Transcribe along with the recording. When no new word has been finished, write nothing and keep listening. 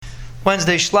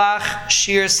Wednesday Shlach,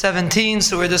 Shir 17.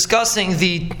 So we're discussing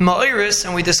the Ma'iris,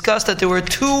 and we discussed that there were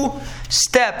two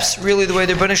steps, really, the way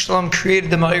the Rebbeinu Shalom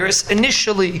created the Ma'iris.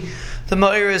 Initially, the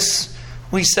Ma'iris,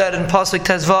 we said in Pasuk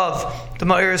Tezvav, the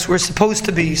Ma'iris were supposed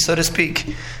to be, so to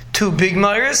speak, two big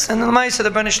Ma'iris, and in the Ma'aseh, the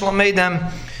Rebbeinu Shalom made them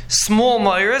small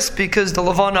Ma'iris because the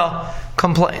Levana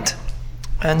complained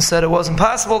and said it wasn't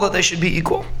possible that they should be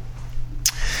equal.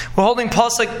 We're holding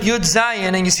Pasuk Yud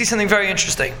Zayin, and you see something very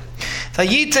interesting. So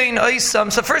first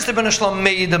the Rebbeinu Shalom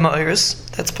made the Ma'iris,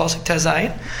 that's Pasuk Tez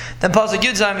Zayin. Then Pasuk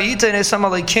Yud Zayin, V'yitein Eisam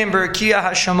aleikim b'Rekiah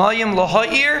hashamayim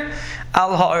l'ha'ir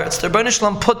al ha'aretz. The Rebbeinu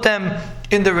Shalom put them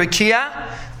in the Rekiah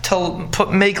to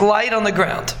make light on the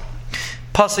ground.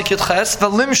 Pasuk Yud Ches,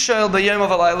 V'limshel b'yom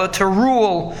v'layla, to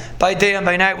rule by day and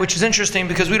by night, which is interesting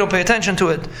because we don't pay attention to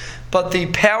it. But the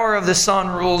power of the sun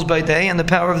rules by day, and the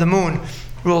power of the moon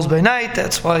rules by night.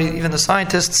 That's why even the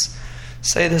scientists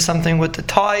say there's something with the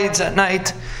tides at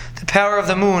night. The power of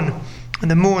the moon, and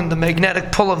the moon, the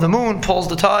magnetic pull of the moon pulls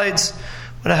the tides,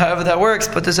 however that works.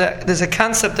 But there's a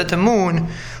concept that the moon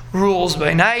rules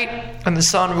by night and the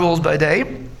sun rules by day.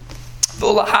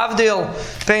 To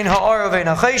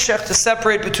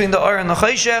separate between the Or and the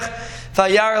Chayshech. The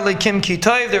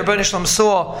Rebbeinu Shalom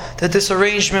saw that this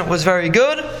arrangement was very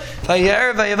good.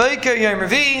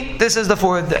 This is the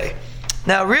fourth day.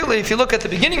 Now, really, if you look at the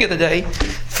beginning of the day,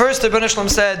 first the Rebbeinu Shalom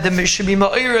said there should be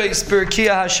Ma'iris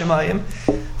b'Rekiah hashamayim.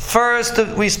 First,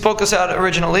 we spoke this out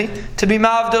originally, to be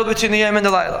Mavdil between the Yom and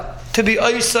the Laila, to be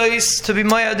Oisais, to be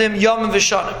Mayadim, Yom and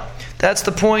Vishanim. That's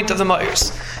the point of the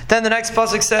Ma'iris. Then the next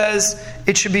pasuk says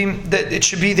it should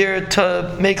be there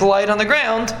to make light on the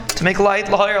ground, to make light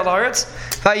l'ha'ir l'ha'aretz,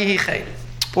 v'yihi chen.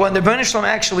 But when the Rebbeinu Shalom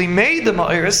actually made the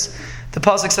Ma'iris, the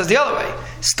pasuk says the other way.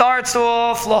 Starts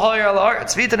off l'ha'ir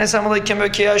l'ha'aretz. V'yitein Eisam aleikim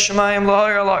b'Rekiah hashamayim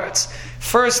l'ha'ir l'ha'aretz.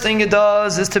 First thing it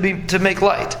does is to make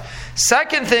light.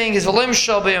 Second thing is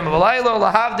v'limshel b'yom v'layla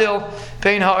l'havdil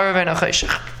bein ha'or v'ein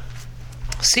ha'chayshech.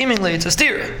 Seemingly it's a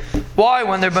steer. Why,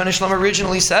 when the Rebbeinu Shalom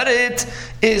originally said it,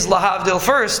 is lahavdil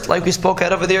first, like we spoke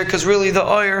at over there, because really the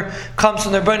Or comes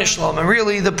from the Rebbeinu Shalom, and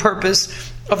really the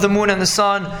purpose of the moon and the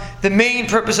sun, the main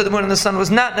purpose of the moon and the sun was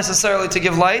not necessarily to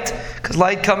give light, because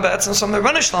light comes from the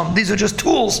Rebbeinu Shalom. These are just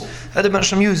tools that the Rebbeinu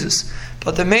Shalom uses.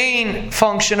 But the main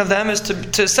function of them is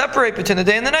to separate between the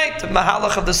day and the night. The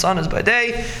mahalach of the sun is by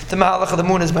day, the mahalach of the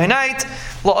moon is by night.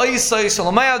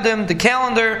 The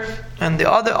calendar and the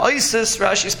other Isis,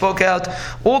 Rashi spoke out,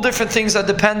 all different things are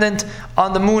dependent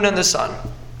on the moon and the sun.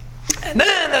 And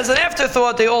then, as an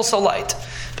afterthought, they also light.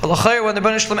 But when the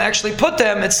Rebbeinu Shalom actually put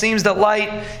them, it seems that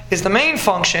light is the main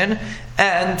function,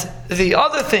 and the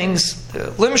other things,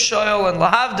 limshayel and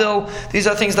lahavdil, these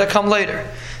are things that come later.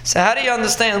 So how do you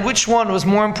understand which one was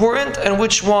more important and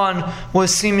which one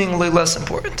was seemingly less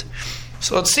important?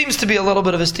 So it seems to be a little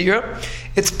bit of a stira.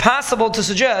 It's possible to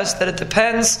suggest that it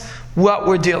depends what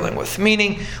we're dealing with.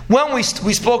 Meaning, when we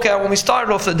spoke out, when we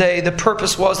started off the day, the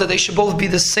purpose was that they should both be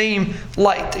the same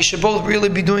light. They should both really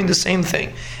be doing the same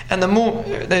thing. And the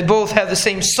moon, they both have the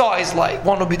same size light.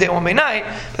 One will be day, one will be night,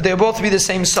 but they'll both be the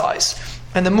same size.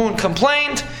 And the moon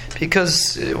complained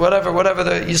because whatever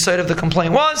the yesod of the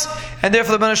complaint was, and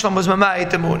therefore the Rebbeinu Shalom was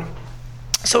mamait the moon.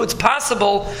 So it's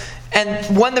possible.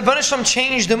 And when the Rebbeinu Shalom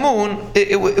changed the moon,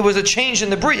 it was a change in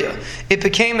the Bria. It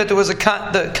became that there was the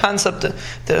concept, the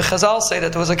Chazal say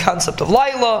that there was a concept of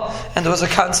Laila, and there was a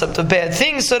concept of bad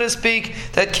things, so to speak,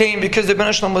 that came because the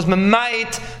Rebbeinu Shalom was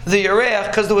Memayit the Yereach,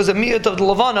 because there was a Miyut of the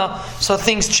Levana, so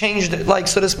things changed, like,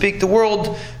 so to speak, the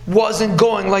world wasn't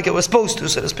going like it was supposed to,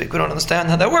 so to speak. We don't understand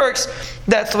how that works.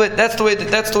 That's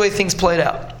the way things played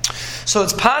out. So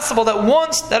it's possible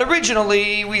that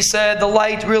originally we said the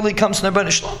light really comes from the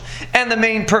Rebbeinu Shalom, and the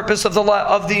main purpose of the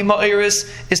Ma'iris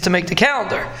is to make the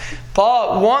calendar.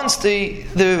 But once the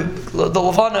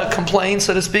Levana complained,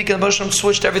 so to speak, and the Rebbeinu Shalom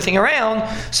switched everything around,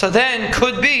 so then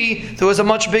could be there was a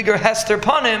much bigger Hester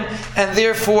Panim, and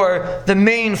therefore the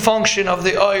main function of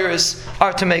the Iris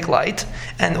are to make light,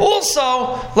 and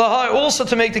also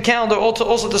to make the calendar,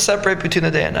 also to separate between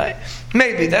the day and night.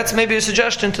 Maybe that's a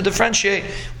suggestion to differentiate.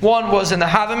 One was in the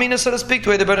Havamina, so to speak, the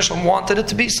way the Rebbeinu Shalom wanted it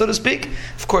to be, so to speak.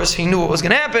 Of course, he knew what was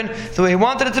going to happen, the way he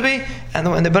wanted it to be, and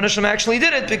when the Rebbeinu Shalom actually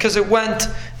did it, because it went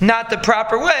not the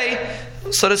proper way,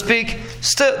 so to speak,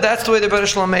 still that's the way the Rebbeinu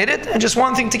Shalom made it. And just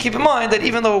one thing to keep in mind, that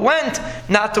even though it went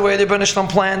not the way the Rebbeinu Shalom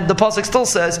planned, the pasuk still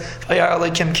says, "Vayar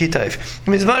aleikim kitayv." It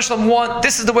means the Rebbeinu Shalom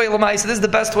this is the way Lamaisa, this is the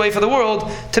best way for the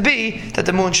world to be, that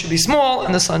the moon should be small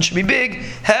and the sun should be big.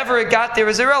 However it got there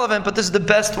is irrelevant, but this is the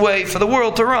best way for the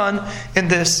world to run in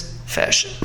this fashion.